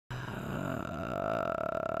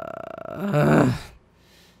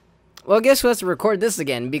Well, guess who has to record this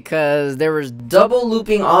again? Because there was double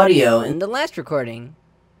looping audio in the last recording.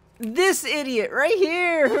 This idiot right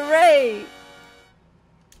here! Hooray!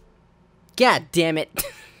 God damn it.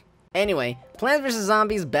 Anyway, Plants vs.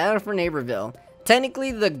 Zombies Battle for Neighborville.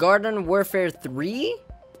 Technically the Garden Warfare 3,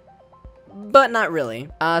 but not really.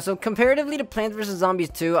 So comparatively to Plants vs. Zombies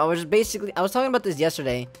 2, I was talking about this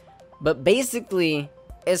yesterday, but basically,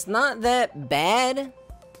 it's not that bad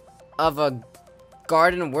of a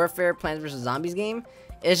Garden Warfare Plants vs. Zombies game.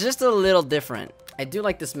 It's just a little different. I do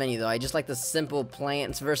like this menu though. I just like the simple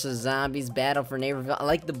Plants vs. Zombies Battle for Neighborville. I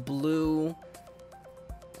like the blue.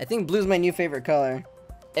 I think blue's my new favorite color.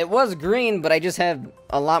 It was green, but I just have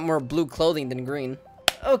a lot more blue clothing than green.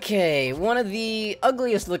 Okay, one of the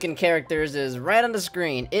ugliest looking characters is right on the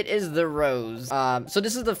screen. It is the Rose. So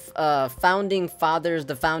this is the Founding Fathers,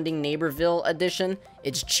 the Founding Neighborville edition.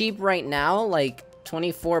 It's cheap right now, like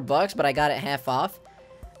 24 bucks, but I got it half off.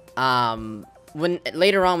 When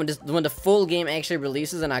later on, when the full game actually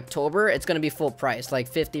releases in October, it's gonna be full price, like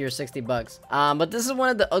 50 or 60 bucks. But this is one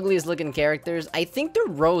of the ugliest looking characters. I think the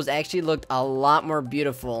Rose actually looked a lot more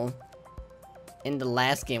beautiful in the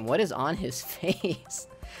last game. What is on his face?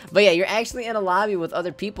 But yeah, you're actually in a lobby with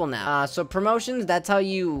other people now. So promotions, that's how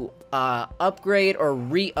you upgrade or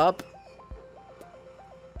re-up.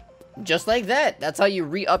 Just like that. That's how you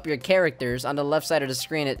re-up your characters. On the left side of the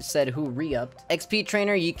screen, it said who re-upped. XP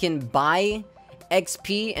Trainer, you can buy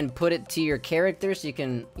XP and put it to your character so you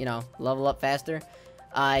can, you know, level up faster.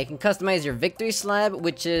 You can customize your victory slab,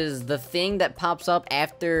 which is the thing that pops up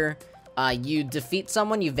after you defeat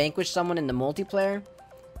someone, you vanquish someone in the multiplayer.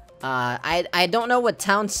 I don't know what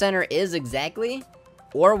Town Center is exactly,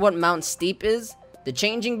 or what Mount Steep is. The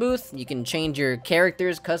changing booth, you can change your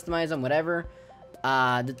characters, customize them, whatever.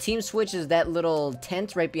 The team switch is that little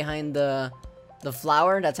tent right behind the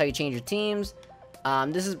flower. That's how you change your teams.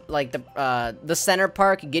 This is like the center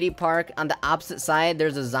park, Giddy Park. On the opposite side,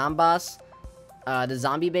 there's a Zomboss, the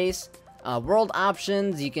zombie base. World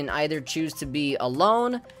options, you can either choose to be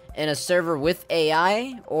alone in a server with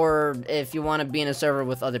AI, or if you want to be in a server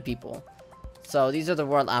with other people. So these are the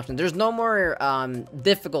world options. There's no more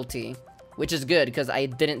difficulty, which is good because I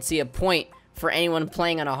didn't see a point for anyone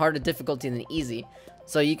playing on a harder difficulty than easy.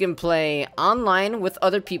 So you can play online with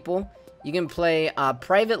other people, you can play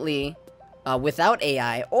privately without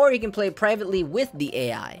AI, or you can play privately with the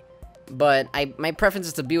AI. But my preference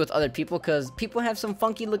is to be with other people because people have some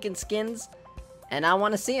funky looking skins and I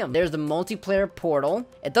want to see them. There's the multiplayer portal.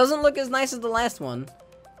 It doesn't look as nice as the last one.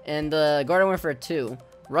 And the Garden Warfare 2.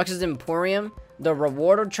 Rux's Emporium. The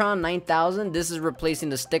Rewardotron 9000. This is replacing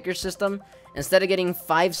the sticker system. Instead of getting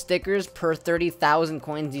 5 stickers per 30,000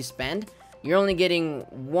 coins you spend, you're only getting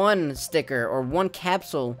 1 sticker or 1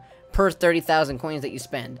 capsule per 30,000 coins that you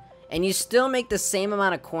spend. And you still make the same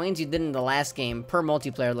amount of coins you did in the last game per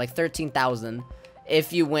multiplayer, like 13,000,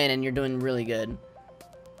 if you win and you're doing really good.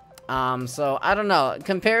 So I don't know.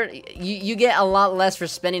 You get a lot less for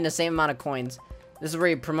spending the same amount of coins. This is where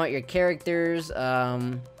you promote your characters.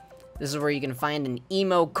 This is where you can find an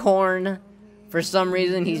emo corn. For some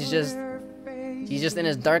reason, he's just in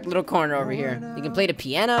his dark little corner over here. You can play the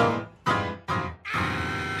piano.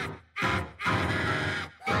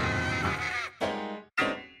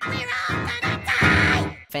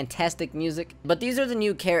 Fantastic music. But these are the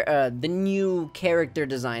new character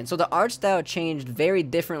design. So the art style changed very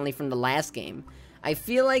differently from the last game. I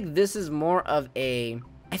feel like this is more of a...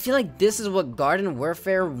 I feel like this is what Garden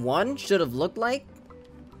Warfare 1 should have looked like.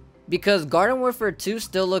 Because Garden Warfare 2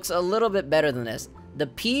 still looks a little bit better than this. The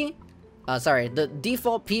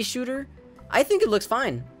default pea shooter, I think it looks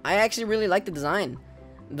fine. I actually really like the design.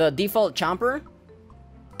 The default chomper,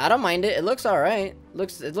 I don't mind it. It looks alright.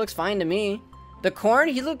 It looks fine to me. The corn,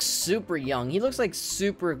 he looks super young. He looks like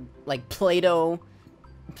super, like, Play-Doh,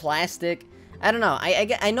 plastic. I don't know.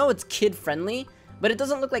 I know it's kid-friendly, but it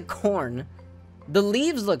doesn't look like corn. The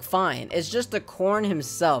leaves look fine. It's just the corn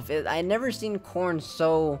himself. I never seen corn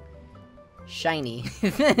so shiny.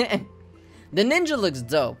 The ninja looks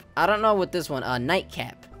dope. I don't know what this one,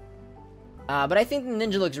 Nightcap. But I think the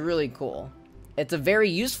ninja looks really cool. It's a very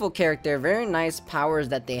useful character, very nice powers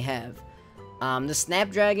that they have. The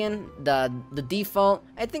Snapdragon, the default,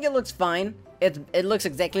 I think it looks fine. It looks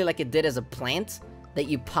exactly like it did as a plant that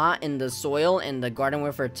you pot in the soil in the Garden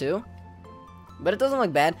Warfare 2. But it doesn't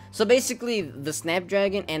look bad. So basically, the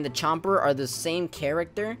Snapdragon and the Chomper are the same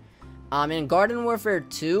character. In Garden Warfare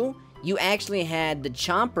 2, you actually had the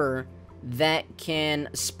Chomper that can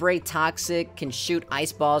spray toxic, can shoot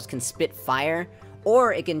ice balls, can spit fire,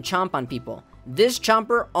 or it can chomp on people. This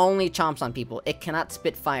Chomper only chomps on people. It cannot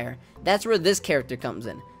spit fire. That's where this character comes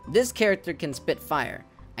in. this character can spit fire.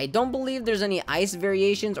 I don't believe there's any ice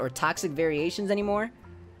variations or toxic variations anymore,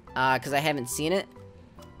 because I haven't seen it.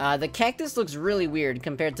 The cactus looks really weird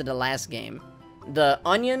compared to the last game. The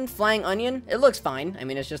onion, flying onion, it looks fine. I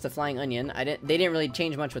mean, it's just a flying onion. They didn't really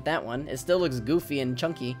change much with that one. It still looks goofy and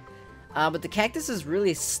chunky. But the cactus is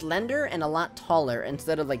really slender and a lot taller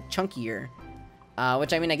instead of, like, chunkier.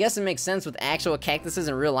 Which, I mean, I guess it makes sense with actual cactuses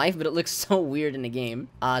in real life, but it looks so weird in the game.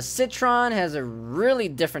 Citron has a really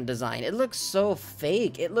different design. It looks so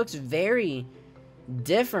fake. It looks very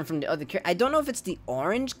different from the other characters. I don't know if it's the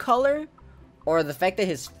orange color or the fact that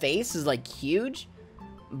his face is, like, huge,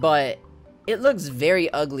 but it looks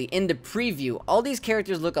very ugly in the preview. All these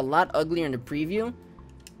characters look a lot uglier in the preview,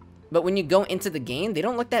 but when you go into the game, they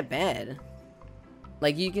don't look that bad.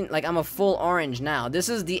 Like, you can, like, I'm a full orange now. This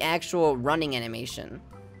is the actual running animation.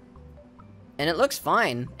 And it looks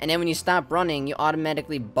fine. And then when you stop running, you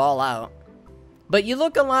automatically ball out. But you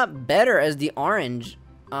look a lot better as the orange,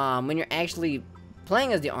 when you're actually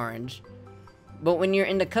playing as the orange. But when you're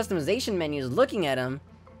in the customization menus looking at him,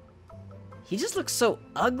 he just looks so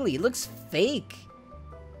ugly. He looks fake.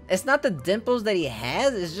 It's not the dimples that he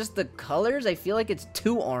has, it's just the colors. I feel like it's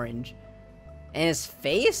too orange. And his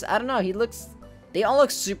face, I don't know, they all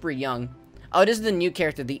look super young. Oh, this is the new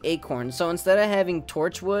character, the Acorn. So instead of having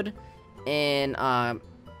Torchwood in, I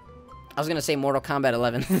was gonna say Mortal Kombat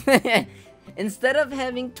 11. Instead of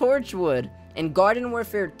having Torchwood in Garden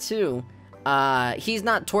Warfare 2, he's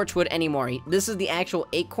not Torchwood anymore. This is the actual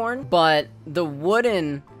Acorn, but the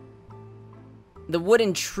wooden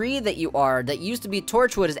tree that used to be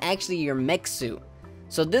Torchwood is actually your mech suit.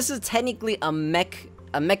 So this is technically a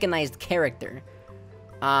mechanized character.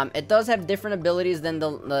 It does have different abilities than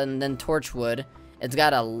Torchwood. It's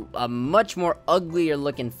got a much more uglier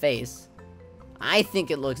looking face. I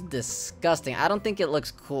think it looks disgusting. I don't think it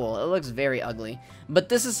looks cool. It looks very ugly. But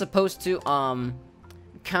this is supposed to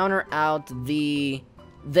counter out the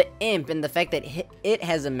imp and the fact that it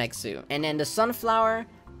has a mech suit. And then the sunflower,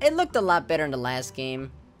 it looked a lot better in the last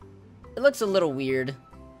game. It looks a little weird.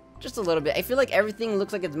 Just a little bit. I feel like everything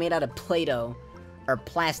looks like it's made out of Play-Doh or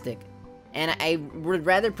plastic. And I would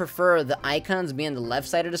rather prefer the icons be on the left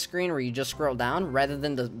side of the screen where you just scroll down rather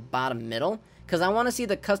than the bottom middle. Because I want to see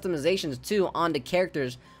the customizations too on the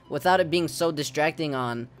characters without it being so distracting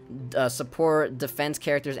on support, defense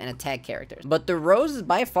characters, and attack characters. But the Rose is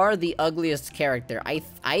by far the ugliest character. I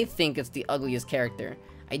think it's the ugliest character.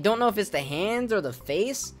 I don't know if it's the hands or the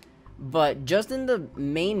face, but just in the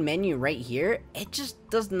main menu right here, it just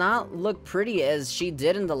does not look pretty as she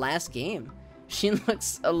did in the last game. She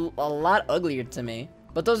looks a lot uglier to me.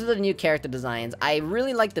 But those are the new character designs. I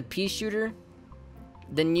really like the pea shooter.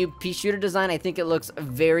 The new pea shooter design, I think it looks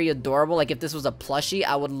very adorable. Like if this was a plushie,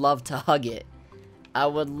 I would love to hug it. I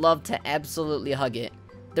would love to absolutely hug it.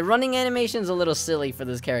 The running animation is a little silly for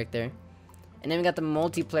this character. And then we got the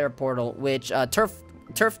multiplayer portal, which Turf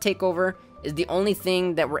Takeover is the only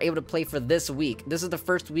thing that we're able to play for this week. This is the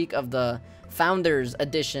first week of the Founders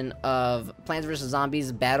Edition of Plants vs.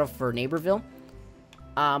 Zombies Battle for Neighborville.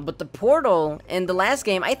 But the portal in the last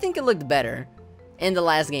game, I think it looked better in the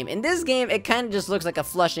last game. In this game, it kind of just looks like a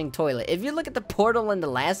flushing toilet. If you look at the portal in the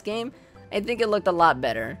last game, I think it looked a lot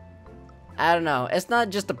better. I don't know. It's not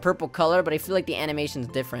just the purple color, but I feel like the animation's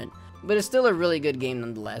different. But it's still a really good game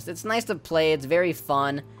nonetheless. It's nice to play. It's very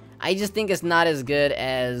fun. I just think it's not as good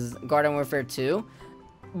as Garden Warfare 2.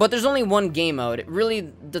 But there's only one game mode. Really,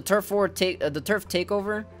 the Turf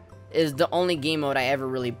Takeover is the only game mode I ever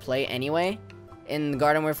really play anyway in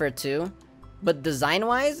Garden Warfare 2. But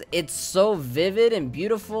design-wise, it's so vivid and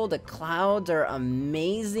beautiful. The clouds are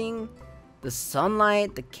amazing. The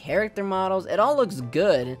sunlight, the character models, it all looks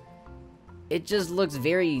good. It just looks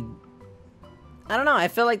very... I don't know, I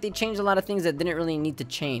feel like they changed a lot of things that didn't really need to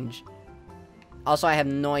change. Also, I have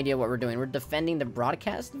no idea what we're doing. We're defending the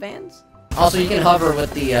broadcast vans? Also, you can hover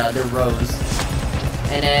with the rows.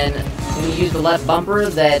 And then, when you use the left bumper,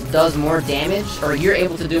 that does more damage, or you're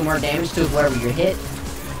able to do more damage to wherever you're hit.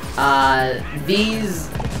 These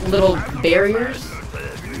little barriers,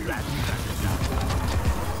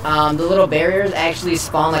 the little barriers actually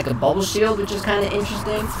spawn like a bubble shield, which is kind of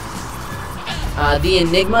interesting. The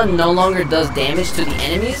Enigma no longer does damage to the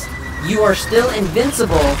enemies. You are still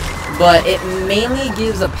invincible, but it mainly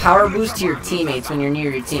gives a power boost to your teammates when you're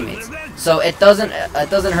near your teammates. So it doesn't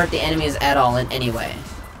hurt the enemies at all in any way,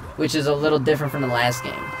 which is a little different from the last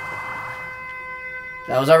game.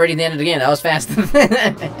 That was already the end of the game. That was fast. This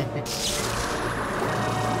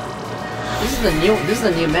is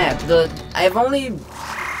the new map.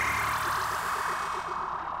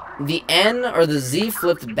 The N or the Z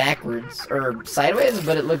flipped backwards or sideways,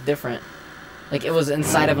 but it looked different. Like it was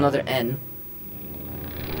inside of another N.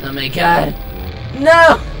 Oh my god.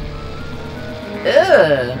 No!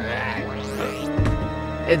 Ugh.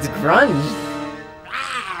 It's grunge.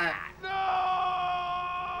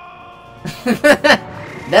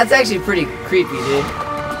 That's actually pretty creepy, dude.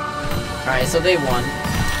 Alright, so they won.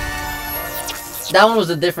 That one was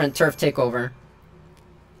a different turf takeover.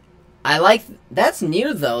 I like... That's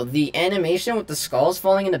new, though. The animation with the skulls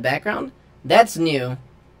falling in the background. That's new.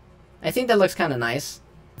 I think that looks kind of nice.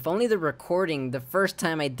 If only the recording the first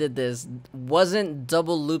time I did this wasn't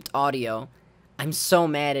double looped audio. I'm so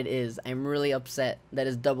mad it is. I'm really upset that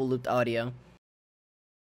it's double looped audio.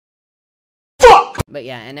 But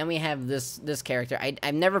yeah, and then we have this character.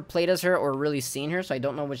 I've never played as her or really seen her, so I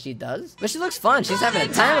don't know what she does. But she looks fun. She's having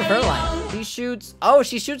a time of her life. She shoots... Oh,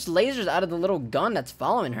 she shoots lasers out of the little gun that's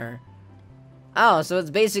following her. Oh, so it's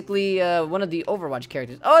basically one of the Overwatch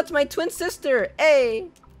characters. Oh, it's my twin sister! Hey!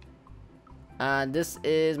 This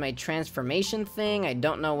is my transformation thing. I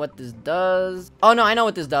don't know what this does. Oh, no, I know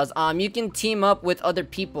what this does. You can team up with other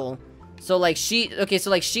people. So, like, she... Okay, so,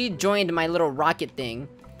 like, she joined my little rocket thing.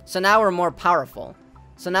 So now we're more powerful.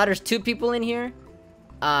 So now there's 2 people in here.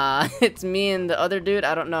 It's me and the other dude.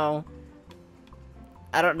 I don't know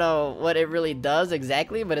what it really does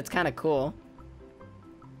exactly, but it's kind of cool.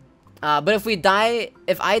 But if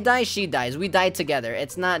I die, she dies. We die together.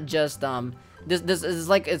 It's not just, this is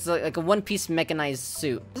like, it's like a one-piece mechanized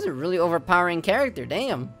suit. This is a really overpowering character,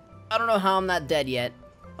 damn. I don't know how I'm not dead yet.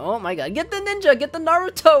 Oh my god, get the ninja, get the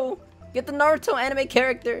Naruto! Get the Naruto anime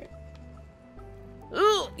character.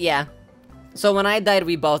 Ooh, yeah. So when I died,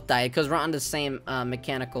 we both died, because we're on the same,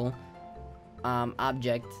 mechanical,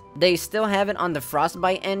 object. They still have it on the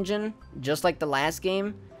Frostbite engine, just like the last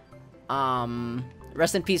game.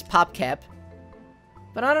 Rest in peace, PopCap.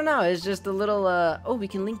 But I don't know, it's just a little, oh, we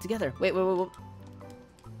can link together. Wait.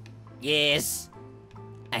 Yes!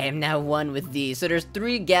 I am now one with thee. So there's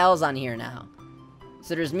 3 gals on here now.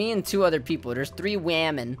 So there's me and 2 other people. There's 3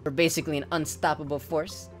 women. We're basically an unstoppable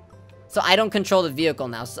force. So I don't control the vehicle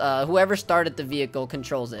now. Whoever started the vehicle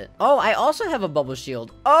controls it. Oh, I also have a bubble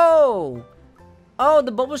shield. Oh! Oh,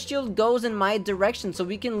 the bubble shield goes in my direction, so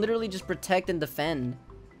we can literally just protect and defend.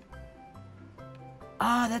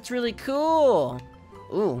 Oh, that's really cool.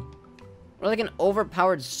 Ooh. We're like an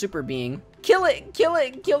overpowered super being. Kill it! Kill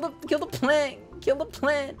it! Kill the plant! Kill the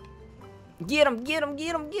plant! Get him! Get him!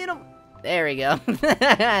 Get him! Get him! There we go.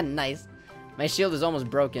 Nice. My shield is almost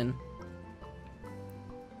broken.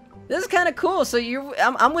 This is kind of cool. So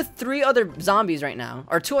I'm with 3 other zombies right now.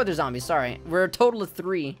 Or 2 other zombies, sorry. We're a total of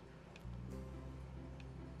 3.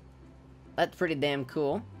 That's pretty damn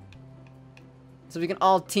cool. So we can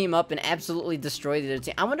all team up and absolutely destroy the other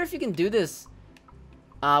team. I wonder if you can do this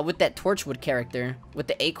with that Torchwood character. With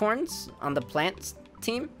the acorns on the plants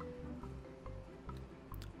team.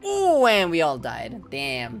 Ooh, and we all died.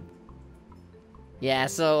 Damn. Yeah,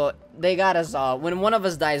 so they got us all. When one of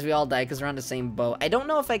us dies, we all die because we're on the same boat. I don't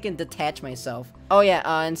know if I can detach myself. Oh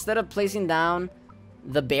yeah, instead of placing down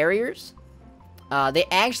the barriers, they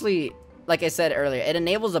actually, like I said earlier, it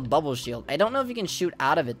enables a bubble shield. I don't know if you can shoot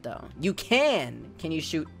out of it though. You can. Can you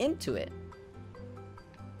shoot into it?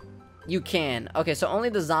 You can. Okay, so only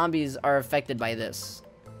the zombies are affected by this.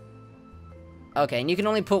 Okay, and you can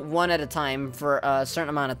only put 1 at a time for a certain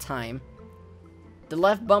amount of time. The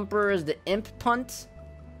left bumper is the imp punt,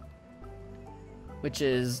 which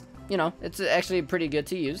is, you know, it's actually pretty good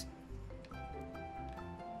to use.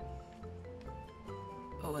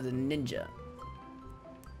 Oh, the ninja.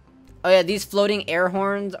 Oh yeah, these floating air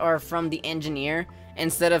horns are from the engineer.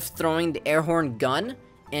 Instead of throwing the air horn gun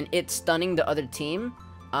and it stunning the other team,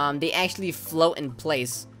 they actually float in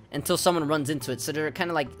place until someone runs into it. So they're kind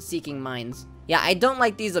of like seeking mines. Yeah, I don't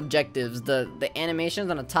like these objectives. The animations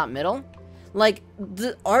on the top middle. Like,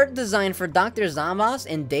 the art design for Dr. Zambos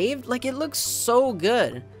and Dave, like, it looks so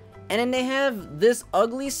good. And then they have this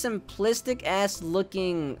ugly, simplistic-ass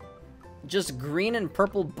looking, just green and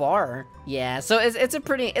purple bar. Yeah, so it's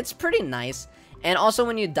pretty nice. And also,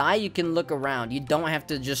 when you die, you can look around. You don't have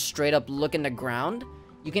to just straight up look in the ground.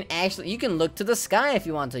 You can look to the sky if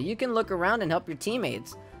you want to. You can look around and help your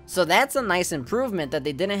teammates. So that's a nice improvement that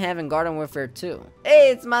they didn't have in Garden Warfare 2.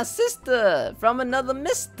 Hey, it's my sister from another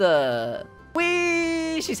mister.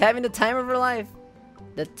 Whee! She's having the time of her life.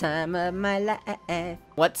 The time of my life.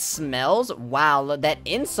 What smells? Wow, that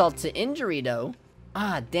insult to injury, though.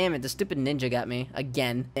 Ah, damn it. The stupid ninja got me.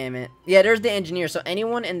 Again. Damn it. Yeah, there's the engineer. So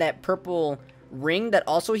anyone in that purple ring that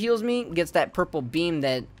also heals me gets that purple beam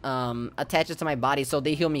that attaches to my body, so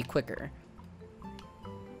they heal me quicker.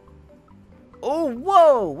 Oh,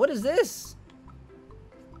 whoa! What is this?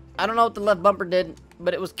 I don't know what the left bumper did,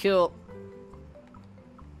 but it was cool.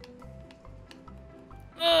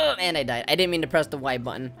 Oh, and I died. I didn't mean to press the Y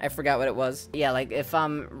button. I forgot what it was. Yeah, like if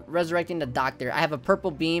I'm resurrecting the doctor, I have a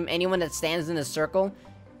purple beam. Anyone that stands in a circle,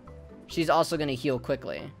 she's also gonna heal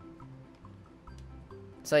quickly.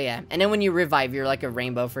 So yeah, and then when you revive, you're like a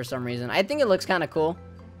rainbow for some reason. I think it looks kind of cool.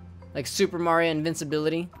 Like Super Mario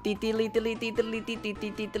invincibility. I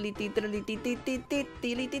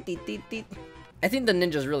think the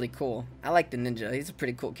ninja's really cool. I like the ninja. He's a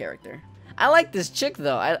pretty cool character. I like this chick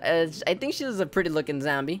though. I think she's a pretty looking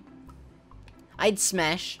zombie. I'd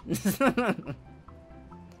smash.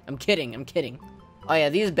 I'm kidding. I'm kidding. Oh yeah,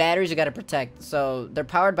 these batteries you gotta protect. So they're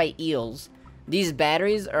powered by eels. These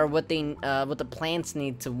batteries are what the plants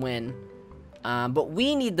need to win. But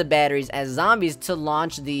we need the batteries as zombies to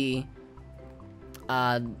launch the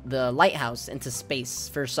lighthouse into space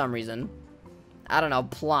for some reason. I don't know,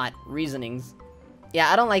 plot, reasonings. Yeah,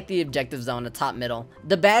 I don't like the objective zone, the top middle.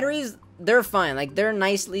 The batteries, they're fine. Like, they're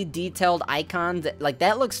nicely detailed icons. Like,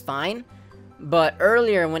 that looks fine. But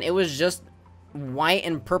earlier, when it was just white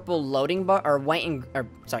and purple loading bar,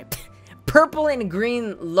 purple and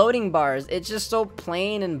green loading bars, it's just so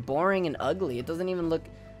plain and boring and ugly. It doesn't even look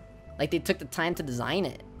like they took the time to design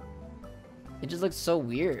it. It just looks so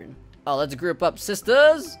weird. Oh, let's group up,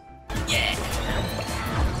 sisters! Yeah!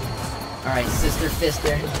 Alright, sister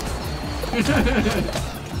fister.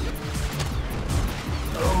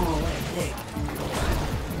 Oh,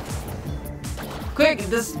 quick,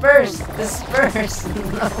 disperse! Disperse!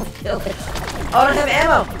 No, kill it. Oh, I don't have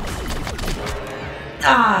ammo!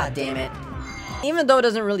 Ah, damn it. Even though it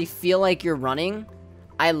doesn't really feel like you're running,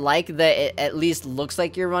 I like that it at least looks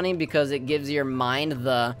like you're running because it gives your mind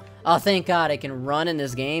the, oh, thank God I can run in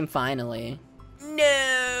this game, finally.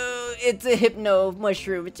 No, it's a hypno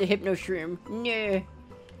mushroom. It's a hypno shroom. No.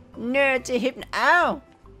 No, it's a hypno. Ow!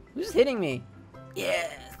 Who's hitting me?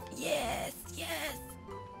 Yes, yes, yes.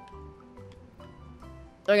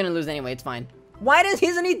 They're gonna lose anyway, it's fine. Why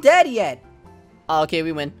isn't he dead yet? Oh, okay,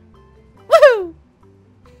 we win. Woohoo!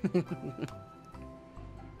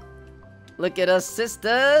 Look at us,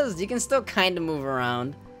 sisters! You can still kind of move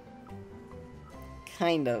around.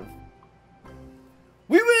 Kind of.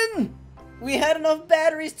 We win! We had enough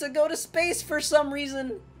batteries to go to space for some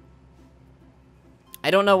reason. I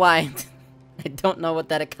don't know why. I don't know what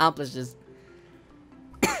that accomplishes.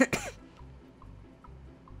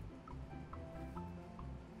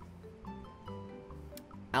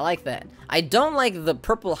 I like that. I don't like the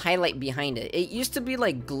purple highlight behind it. It used to be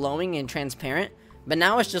like glowing and transparent, but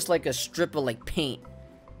now it's just like a strip of like paint.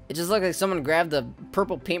 It just looks like someone grabbed a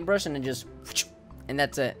purple paintbrush and then just, and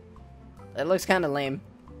that's it. It looks kind of lame,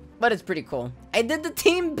 but it's pretty cool. I did the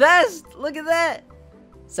team best. Look at that.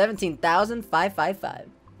 17,555.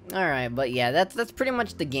 Alright, but yeah, that's pretty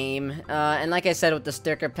much the game. And like I said with the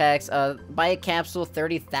sticker packs, buy a capsule,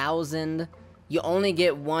 30,000. You only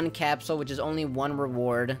get one capsule, which is only one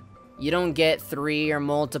reward. You don't get 3 or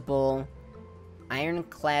multiple.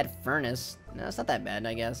 Ironclad furnace. No, that's not that bad,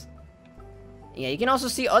 I guess. Yeah, you can also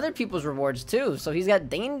see other people's rewards too. So he's got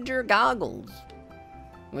danger goggles.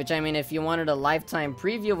 Which, I mean, if you wanted a lifetime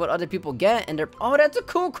preview of what other people get, and they're... Oh, that's a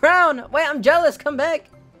cool crown! Wait, I'm jealous! Come back!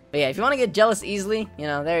 But yeah, if you want to get jealous easily, you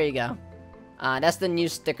know, there you go. That's the new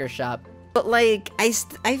sticker shop. But, like, I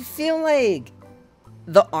feel like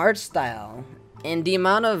the art style and the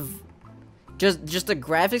amount of... Just the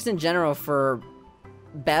graphics in general for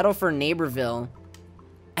Battle for Neighborville,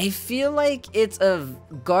 I feel like it's a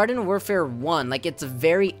Garden Warfare 1. Like, it's a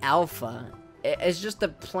very alpha. It's just the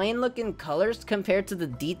plain looking colors compared to the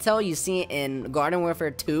detail you see in Garden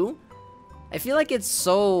Warfare 2. I feel like it's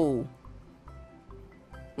so...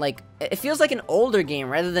 Like, it feels like an older game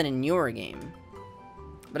rather than a newer game.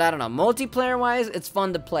 But I don't know. Multiplayer wise, it's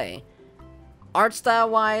fun to play. Art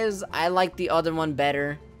style wise, I like the other one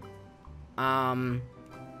better.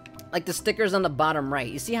 Like the stickers on the bottom right.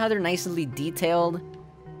 You see how they're nicely detailed?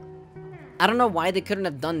 I don't know why they couldn't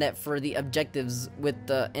have done that for the objectives with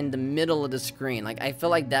in the middle of the screen. Like, I feel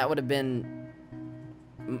like that would have been,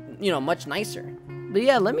 you know, much nicer. But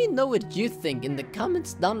yeah, let me know what you think in the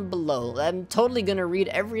comments down below. I'm totally gonna read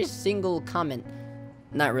every single comment.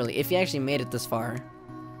 Not really, if you actually made it this far.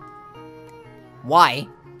 Why?